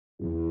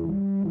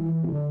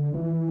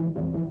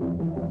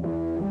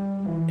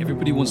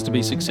Everybody wants to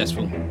be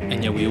successful,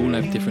 and yet we all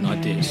have different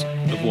ideas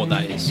of what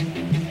that is.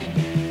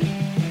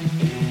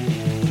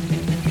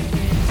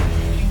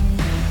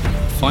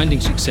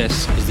 Finding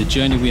success is the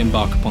journey we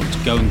embark upon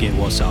to go and get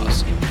what's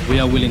ours. We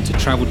are willing to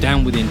travel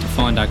down within to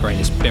find our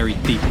greatness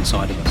buried deep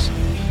inside of us,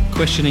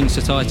 questioning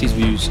society's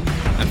views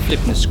and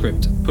flipping the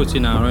script,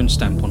 putting our own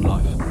stamp on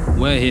life.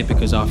 We're here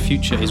because our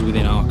future is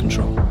within our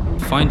control.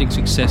 Finding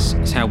success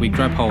is how we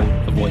grab hold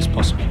of what is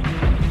possible.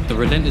 The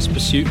relentless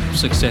pursuit of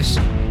success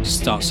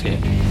starts here.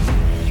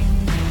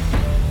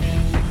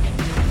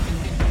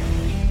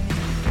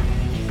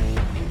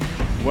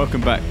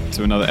 Welcome back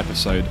to another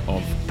episode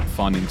of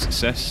Finding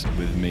Success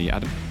with me,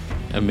 Adam.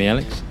 And me,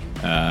 Alex.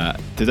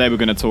 Today we're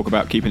going to talk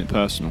about keeping it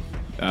personal.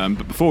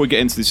 But before we get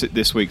into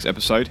this week's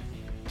episode,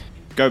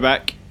 go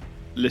back,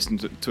 listen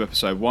to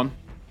episode 1.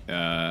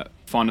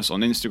 Find us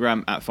on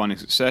Instagram at Finding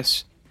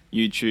Success,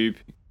 YouTube,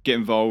 get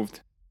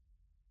involved,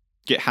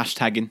 get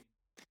hashtagging,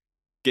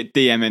 get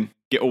DMing,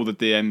 get all the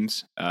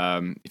DMs.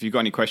 If you've got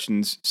any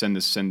questions, send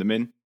them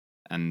in.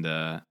 And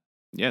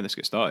let's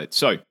get started.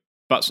 So,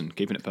 Butson,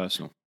 keeping it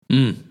personal.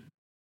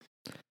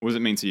 What does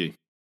it mean to you?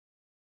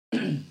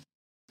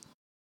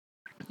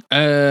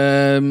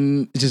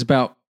 It's just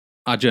about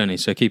our journey.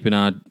 So keeping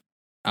our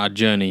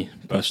journey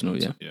personal.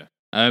 Yeah.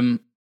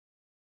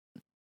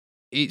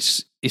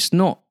 It's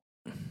not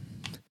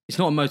a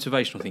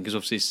motivational thing because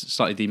obviously it's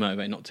slightly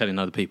demotivating, not telling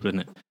other people, isn't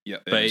it? Yeah,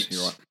 but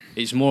you're right.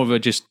 It's more of a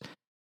just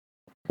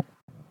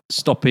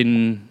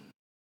stopping,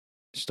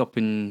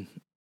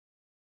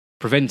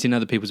 preventing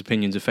other people's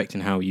opinions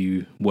affecting how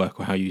you work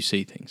or how you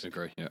see things. I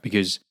agree. Yeah.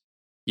 Because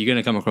you're going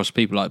to come across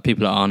people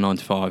that are 9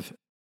 to 5.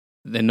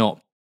 They're not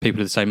people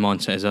with the same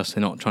mindset as us.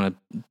 They're not trying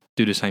to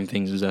do the same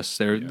things as us.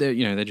 They're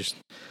just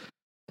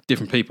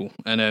different people,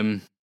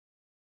 and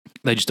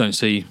they just don't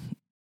see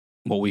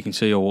what we can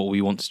see or what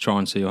we want to try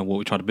and see or what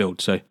we try to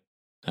build. So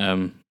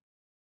you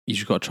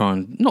just got to try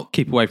and not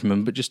keep away from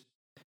them, but just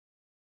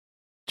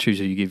choose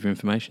who you give your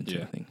information to.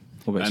 Yeah. I think.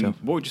 What about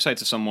yourself? What would you say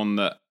to someone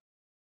that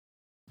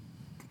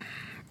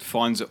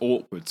finds it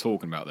awkward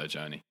talking about their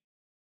journey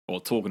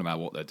or talking about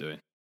what they're doing?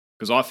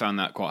 Because I found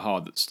that quite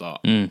hard at the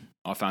start.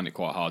 I found it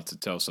quite hard to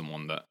tell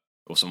someone that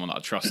I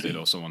trusted,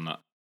 or someone that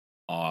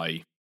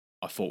I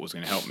thought was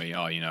going to help me.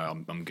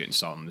 I'm getting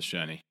started on this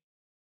journey.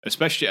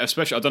 Especially, I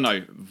don't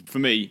know. For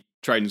me,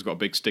 trading's got a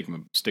big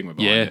stigma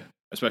behind it.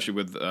 Especially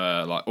with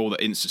like all the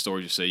Insta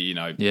stories you see.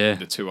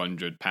 The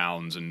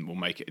 £200 and we'll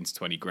make it into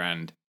 20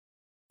 grand.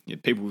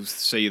 People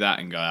see that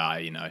and go,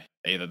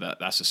 either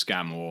that's a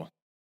scam or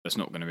that's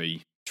not going to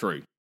be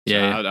true. So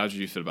how did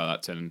you feel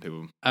about that? Telling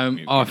people?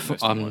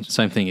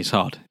 Same thing. It's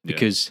hard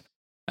because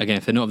again,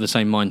 if they're not of the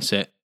same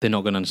mindset, they're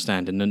not going to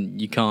understand, and then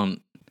you can't,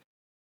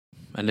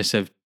 unless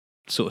they've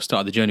sort of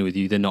started the journey with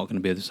you, they're not going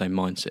to be of the same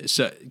mindset.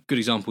 So, a good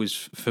example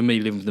is for me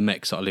living with the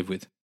mechs that I live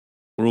with.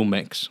 We're all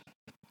mechs.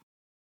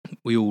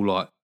 We all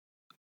like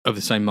of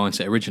the same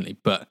mindset originally,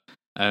 but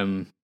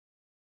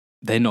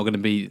they're not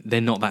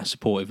that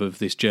supportive of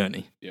this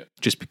journey. Yeah.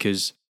 Just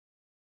because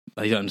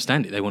they don't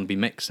understand it. They want to be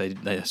mechs.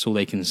 That's all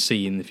they can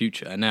see in the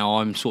future. And now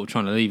I'm sort of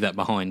trying to leave that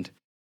behind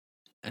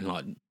and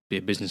like be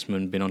a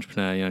businessman, be an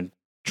entrepreneur,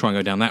 try and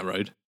go down that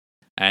road.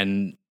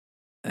 And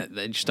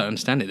they just don't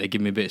understand it. They give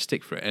me a bit of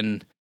stick for it.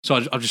 And so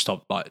I've just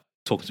stopped like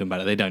talking to them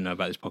about it. They don't know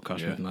about this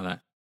podcast or anything like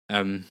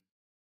that.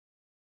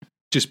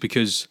 Just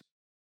because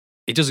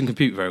it doesn't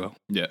compute very well.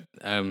 Yeah.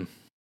 I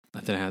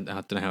don't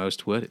know how else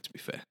to word it, to be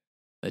fair.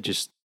 They're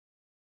just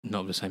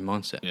not of the same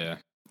mindset. Yeah.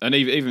 And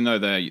even though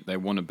they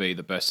want to be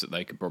the best that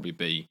they could probably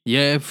be,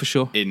 for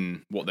sure,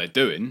 in what they're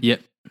doing,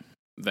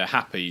 they're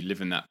happy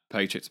living that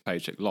paycheck to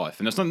paycheck life,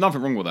 and there's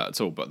nothing wrong with that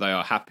at all. But they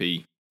are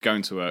happy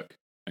going to work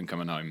and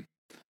coming home,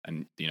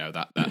 and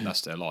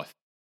that's their life.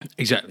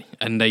 Exactly,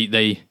 and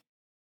they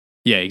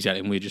exactly.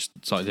 And we're just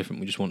slightly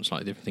different. We just want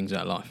slightly different things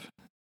out of life,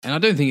 and I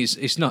don't think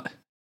it's not.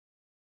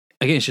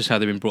 Again, it's just how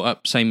they've been brought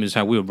up, same as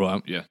how we were brought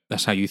up. Yeah,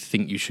 that's how you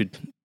think you should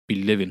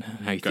be living.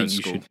 How you go think to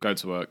you school, should go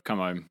to work, come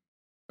home,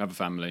 have a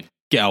family.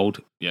 Get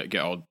old. Yeah,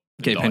 get old.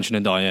 Get a pension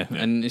and die,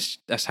 And it's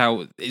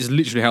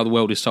literally how the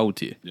world is sold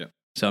to you. Yeah.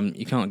 So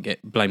you can't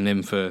blame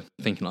them for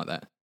thinking like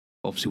that.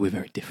 Obviously, we're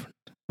very different.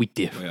 We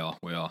differ.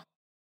 We are.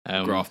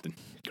 Grafting.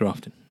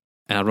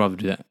 And I'd rather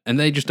do that. And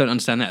they just don't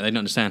understand that. They don't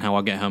understand how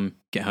I get home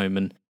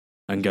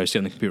and go sit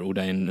on the computer all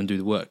day and do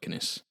the work. And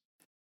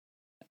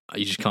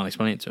you just can't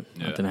explain it to them.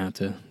 Yeah. I don't know how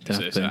to put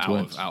it into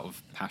words. Out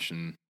of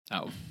passion,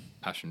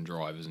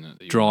 drive, isn't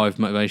it? Drive,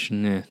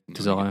 motivation,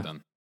 desire.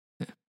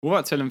 What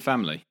about telling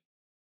family?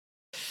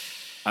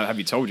 Have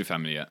you told your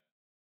family yet?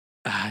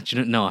 Do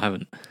you know? No, I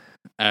haven't.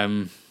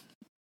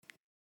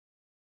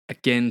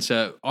 Again,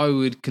 so I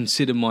would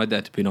consider my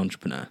dad to be an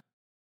entrepreneur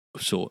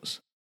of sorts.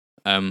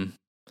 And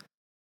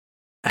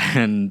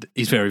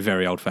he's very,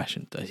 very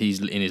old-fashioned.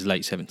 He's in his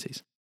late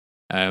 70s.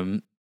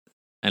 And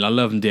I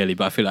love him dearly,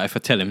 but I feel like if I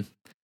tell him,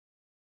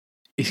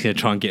 he's going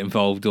to try and get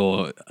involved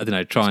or, I don't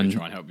know, try and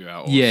help you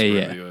out.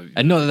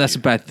 And not that that's a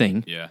bad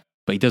thing. Yeah.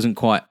 But he doesn't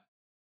quite...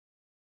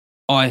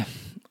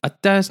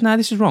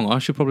 this is wrong. I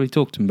should probably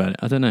talk to him about it.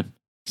 I don't know.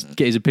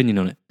 Get his opinion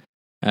on it.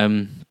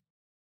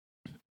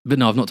 But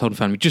no, I've not told the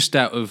family, just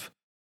out of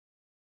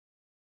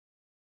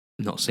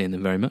not seeing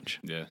them very much.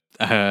 Yeah.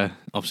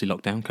 Obviously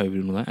lockdown, COVID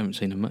and all that, I haven't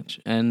seen them much.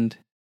 And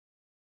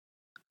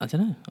I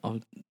don't know.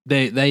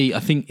 They I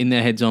think in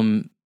their heads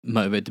I'm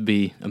motivated to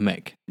be a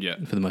mech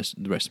for the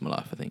rest of my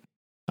life, I think.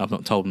 I've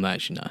not told them that,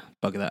 actually, no.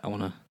 Bugger that,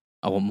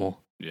 I want more.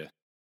 Yeah.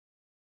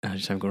 I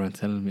just haven't got around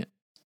to telling them yet.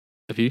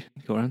 Have you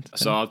got around to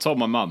So I told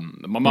my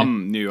mum. My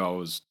mum knew I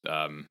was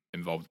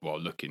involved,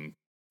 looking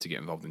to get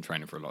involved in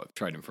trading for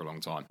a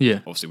long time. Yeah.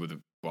 Obviously with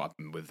what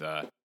happened with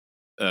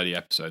early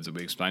episodes that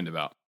we explained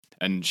about.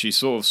 And she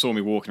sort of saw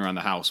me walking around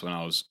the house when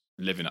I was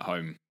living at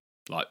home,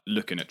 like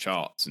looking at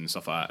charts and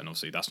stuff like that. And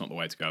obviously that's not the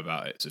way to go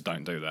about it, so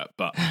don't do that.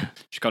 But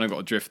she kind of got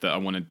a drift that I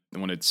wanted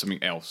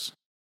something else.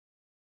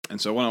 And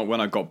so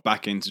when I got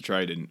back into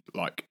trading,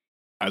 like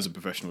as a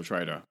professional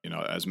trader,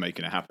 as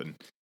making it happen,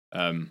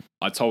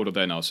 I told her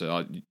then, I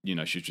said, she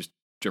was just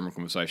general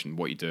conversation,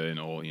 what you doing?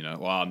 Or,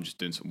 well, I'm just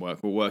doing some work.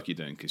 What work are you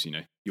doing? Because,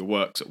 your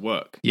work's at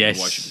work. Yes.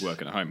 Why should you be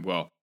working at home?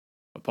 Well,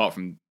 apart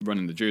from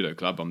running the judo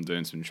club, I'm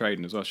doing some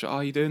trading as well. She said,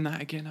 you doing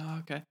that again? Oh,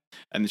 okay.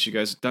 And then she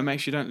goes, don't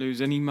make sure you don't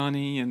lose any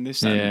money and this,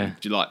 that. Yeah.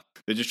 And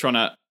they're just trying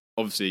to,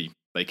 obviously,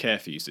 they care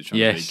for you, so they're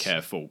trying to be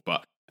careful.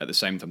 But at the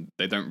same time,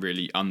 they don't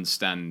really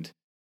understand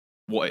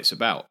what it's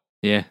about.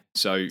 Yeah.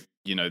 So,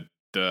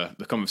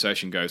 the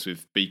conversation goes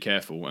with be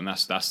careful, and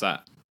that's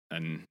that.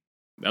 And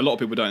a lot of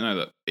people don't know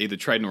that either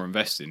trading or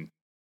investing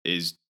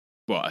is,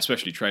 well,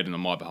 especially trading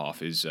on my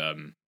behalf, is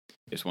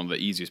it's one of the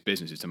easiest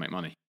businesses to make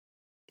money.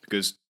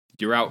 Because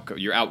your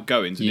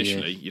outgoings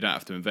initially, you don't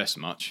have to invest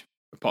much,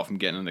 apart from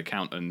getting an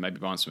account and maybe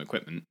buying some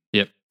equipment.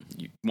 Yep.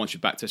 Once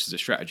you've backtested a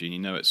strategy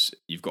and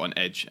you've got an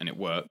edge and it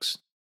works,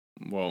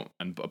 well,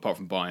 and apart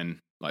from buying,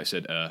 like I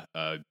said,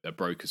 a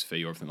broker's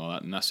fee or everything like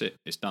that, and that's it.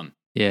 It's done.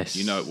 Yes.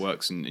 It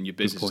works and your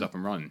business is up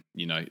and running.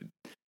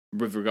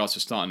 With regards to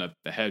starting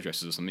a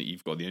hairdresser or something,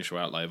 you've got the initial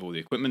outlay of all the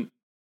equipment,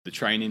 the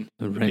training,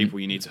 the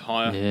people you need to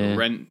hire, the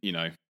rent,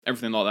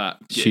 everything like that.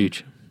 It's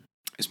huge.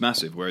 It's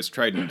massive. Whereas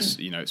trading,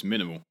 it's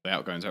minimal. The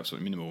outgoing is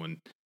absolutely minimal, and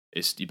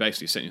you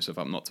basically setting yourself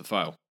up not to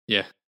fail.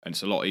 Yeah. And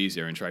it's a lot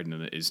easier in trading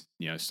than it is,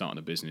 starting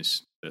a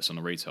business that's on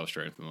a retail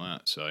street or anything like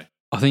that. So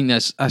I think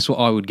that's what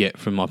I would get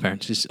from my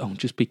parents is,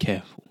 just be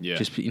careful. Yeah.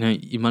 Just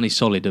your money's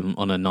solid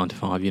on a 9 to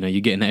 5.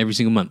 You're getting it every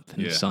single month,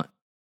 and it's like,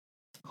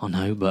 I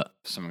know, but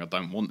something I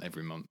don't want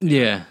every month.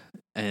 Yeah,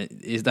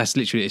 that's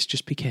literally it's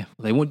just be careful.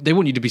 They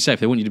want you to be safe.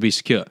 They want you to be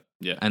secure.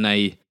 Yeah, and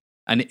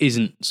it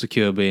isn't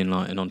secure being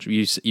like an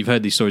entrepreneur. You've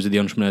heard these stories of the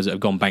entrepreneurs that have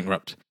gone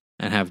bankrupt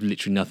and have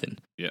literally nothing.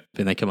 Yeah,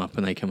 then they come up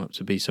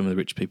to be some of the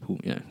rich people,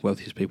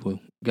 wealthiest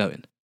people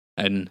going.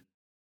 And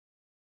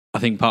I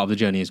think part of the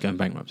journey is going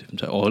bankrupt.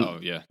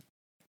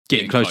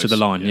 Getting close to the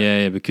line,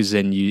 because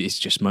then it's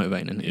just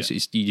motivating,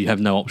 and you have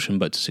no option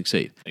but to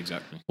succeed,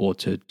 exactly, or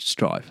to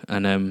strive.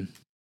 And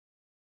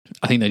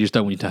I think they just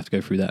don't want you to have to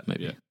go through that.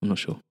 Maybe I'm not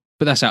sure,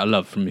 but that's out of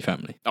love from your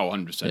family. Oh,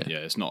 100%. Yeah,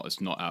 it's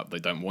not out. They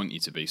don't want you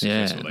to be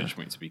successful. They just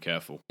want you to be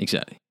careful.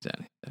 Exactly.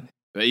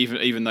 But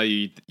even though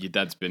your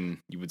dad's been,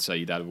 you would say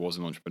your dad was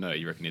an entrepreneur.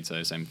 You reckon he'd say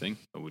the same thing,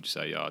 or would you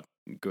say,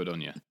 good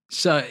on you?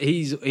 So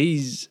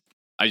he's.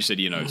 I just said,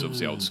 it's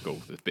obviously old school.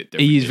 It's a bit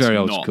different. He is very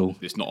old school.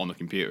 It's not on the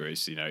computer.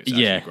 It's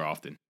actually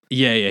grafting.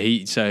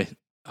 Yeah. So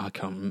I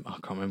can't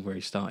remember where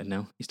he started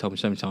now. He's told me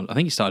so many times. I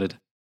think he started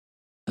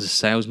as a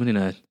salesman in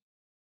a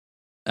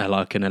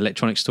like an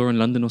electronics store in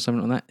London or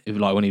something like that. It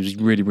was like when he was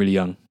really, really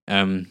young.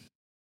 And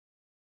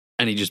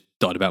he just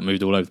died about,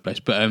 moved all over the place.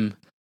 But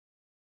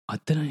I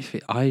don't know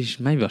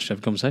maybe I should have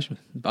a conversation with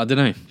him. I don't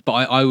know.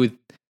 But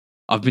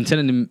I've been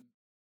telling him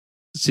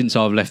since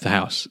I've left the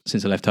house,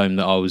 since I left home,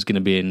 that I was going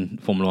to be in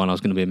Formula One, I was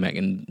going to be a mech,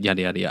 and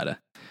yada, yada, yada.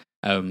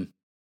 And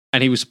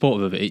he was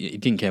supportive of it. He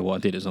didn't care what I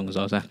did as long as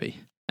I was happy.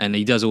 And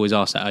he does always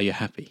ask that, are you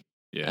happy?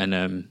 Yeah.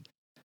 And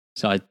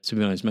so to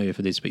be honest, maybe if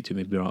I did speak to him,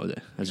 he'd be right with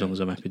it, as long as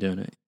I'm happy doing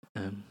it.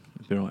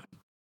 It'd be right.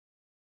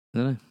 I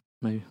don't know.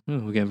 Maybe. Oh,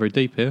 we're getting very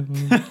deep here.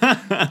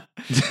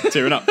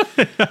 Tearing up.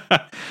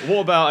 What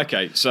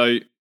about, so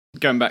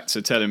going back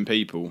to telling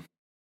people,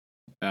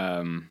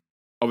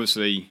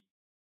 obviously,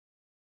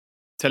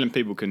 telling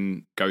people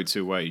can go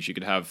two ways. You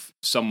could have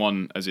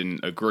someone, as in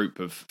a group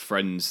of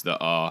friends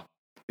who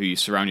you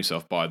surround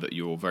yourself by, that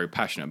you're very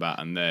passionate about,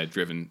 and they're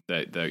driven.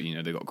 They've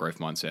got a growth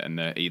mindset, and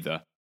they're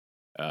either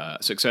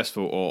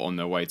successful or on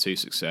their way to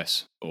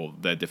success, or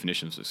their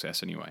definition of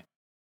success anyway.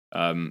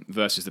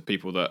 Versus the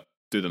people that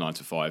do the 9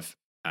 to 5,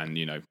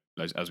 and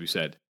as we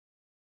said,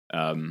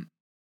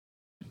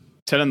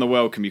 telling the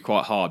world can be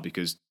quite hard,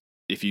 because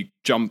if you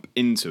jump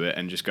into it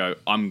and just go,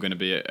 I'm going to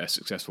be a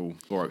successful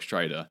Forex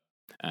trader,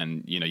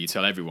 and you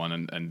tell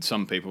everyone, and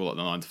some people like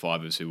the 9 to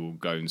 5ers who will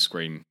go and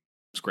scream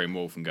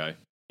wolf and go,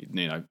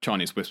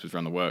 Chinese whispers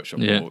around the workshop,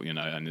 or,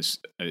 and it's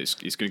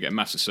going to get a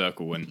massive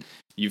circle when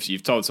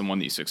you've told someone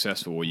that you're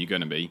successful, or you're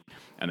going to be,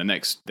 and the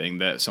next thing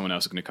that someone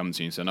else is going to come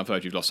to you and say, I've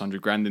heard you've lost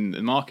 100 grand in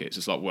the market. It's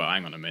just like, well,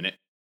 hang on a minute,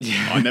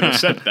 I never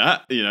said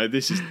that.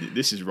 This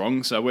is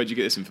wrong. So where'd you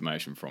get this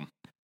information from?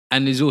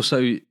 And there's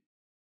also,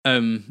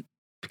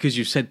 because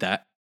you've said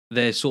that,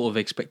 they're sort of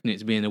expecting it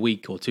to be in a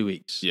week or 2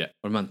 weeks, or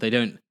a month. They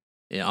don't.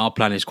 our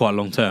plan is quite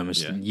long term.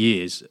 It's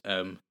years.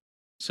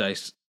 So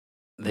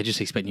they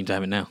just expect you to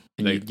have it now.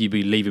 And you'd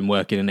be leaving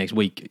work in the next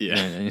week. Yeah.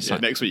 And it's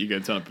like, next week you're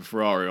going to turn up a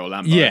Ferrari or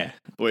Lambo. Yeah.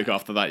 The week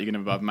after that, you're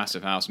going to have a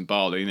massive house in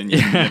Bali, and then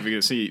you're never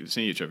going to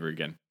see each other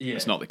again. Yeah.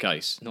 It's not the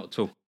case. Not at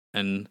all.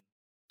 And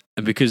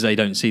because they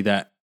don't see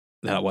that,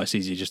 they're like, well, it's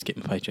easier just to get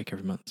my paycheck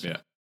every month. Yeah.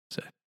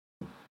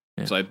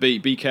 So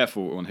be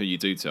careful on who you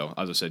do tell.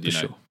 As I said,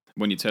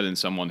 when you're telling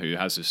someone who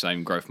has the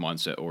same growth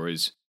mindset or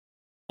is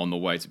on the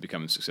way to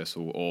becoming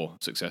successful or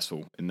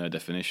successful in their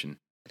definition,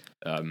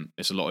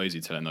 it's a lot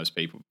easier telling those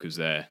people because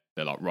they're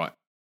like, right,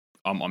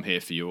 I'm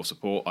here for your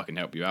support. I can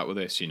help you out with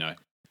this.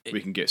 We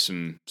can get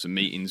some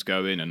meetings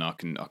going, and I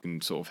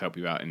can sort of help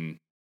you out in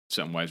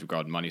certain ways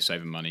regarding money,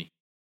 saving money.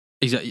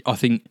 Exactly. I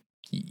think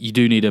you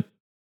do need a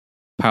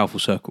powerful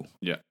circle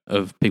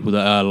of people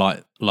that are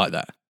like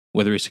that.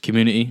 Whether it's a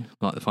community,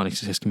 like the Finding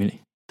Success community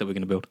that we're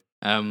going to build.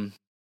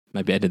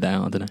 Maybe edit that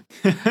out, I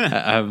don't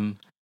know.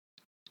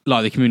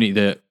 Like the community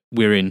that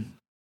we're in,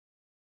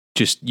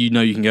 just, you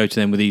can go to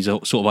them with these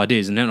sort of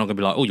ideas, and they're not going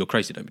to be like, oh, you're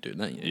crazy, don't be doing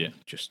that.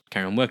 Just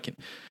carry on working.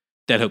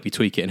 They'll help you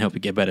tweak it and help it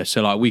get better.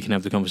 So like we can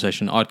have the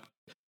conversation. I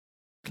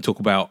can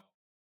talk about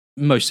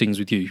most things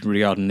with you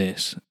regarding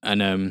this.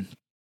 And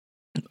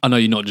I know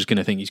you're not just going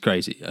to think he's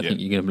crazy. I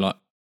think you're going to be like,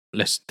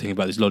 let's think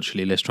about this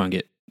logically. Let's try and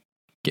get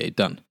it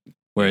done.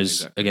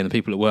 Whereas again, the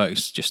people at work,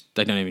 it's just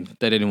they don't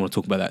even want to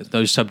talk about that.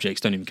 Those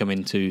subjects don't even come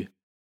into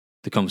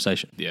the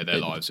conversation. Yeah, their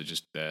lives are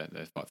just they're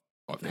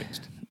quite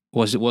fixed.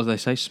 What do they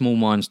say? Small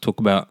minds talk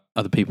about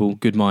other people.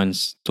 Good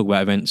minds talk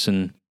about events,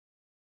 and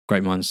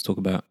great minds talk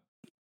about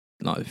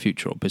like the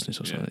future or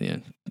business or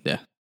something.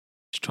 Yeah.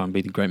 Just try and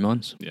be the great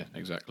minds. Yeah,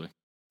 exactly.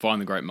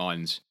 Find the great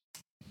minds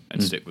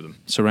and stick with them.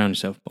 Surround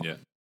yourself. Yeah,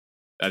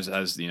 as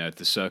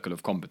the circle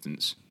of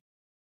competence,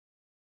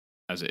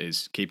 as it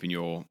is, keeping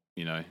your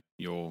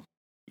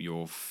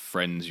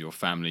friends, your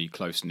family,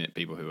 close-knit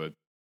people who are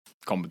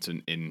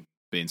competent in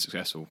being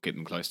successful, keep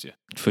them close to you.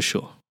 For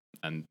sure.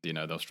 And,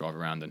 they'll strive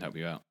around and help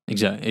you out.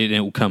 Exactly. It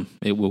will come.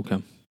 It will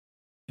come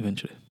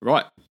eventually.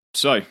 Right.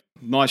 So,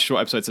 nice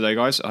short episode today,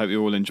 guys. I hope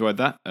you all enjoyed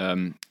that.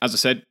 As I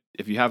said,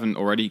 if you haven't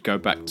already, go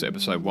back to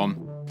episode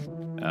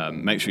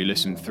 1. Make sure you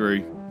listen through.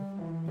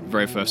 The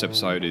very first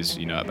episode is,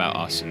 about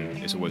us, and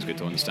it's always good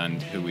to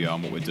understand who we are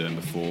and what we're doing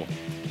before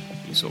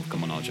you sort of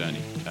come on our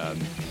journey.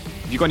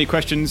 If you've got any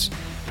questions,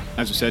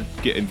 as I said,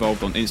 get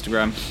involved on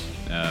Instagram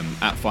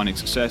at Finding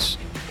Success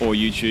or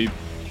YouTube.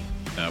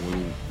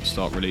 We'll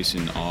start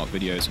releasing our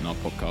videos and our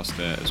podcast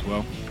there as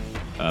well.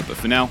 But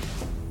for now,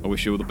 I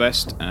wish you all the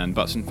best, and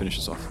Butson, finish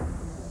us off.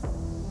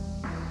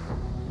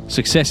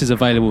 Success is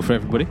available for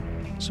everybody,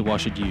 so why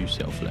should you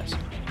settle for less?